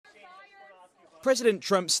President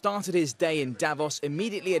Trump started his day in Davos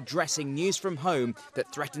immediately addressing news from home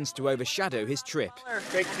that threatens to overshadow his trip.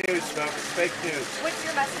 Fake news, folks. Fake news. What's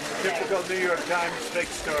your message today? Typical New York Times fake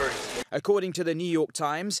stories. According to the New York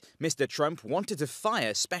Times, Mr. Trump wanted to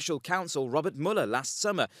fire Special Counsel Robert Mueller last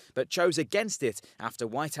summer, but chose against it after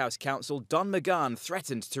White House counsel Don McGahn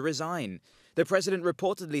threatened to resign. The president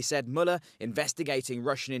reportedly said Mueller, investigating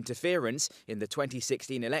Russian interference in the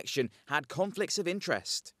 2016 election, had conflicts of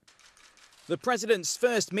interest. The president's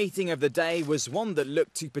first meeting of the day was one that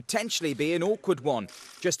looked to potentially be an awkward one.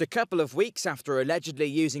 Just a couple of weeks after allegedly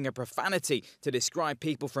using a profanity to describe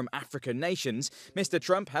people from African nations, Mr.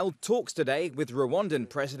 Trump held talks today with Rwandan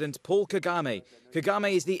President Paul Kagame.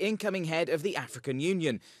 Kagame is the incoming head of the African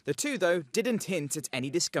Union. The two, though, didn't hint at any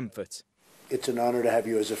discomfort. It's an honor to have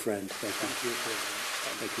you as a friend. Thank you.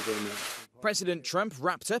 Thank you very much. President Trump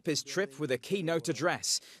wrapped up his trip with a keynote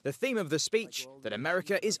address. The theme of the speech, that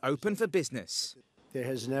America is open for business. There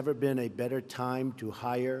has never been a better time to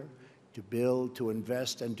hire, to build, to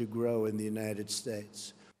invest, and to grow in the United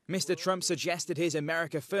States. Mr. Trump suggested his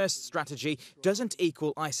America First strategy doesn't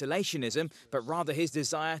equal isolationism, but rather his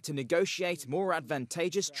desire to negotiate more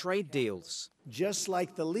advantageous trade deals. Just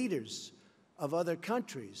like the leaders of other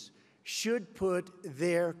countries should put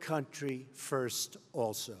their country first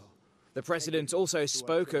also. The president also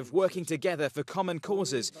spoke of working together for common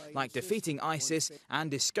causes like defeating ISIS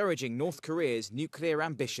and discouraging North Korea's nuclear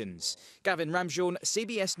ambitions. Gavin Ramjohn,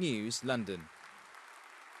 CBS News, London.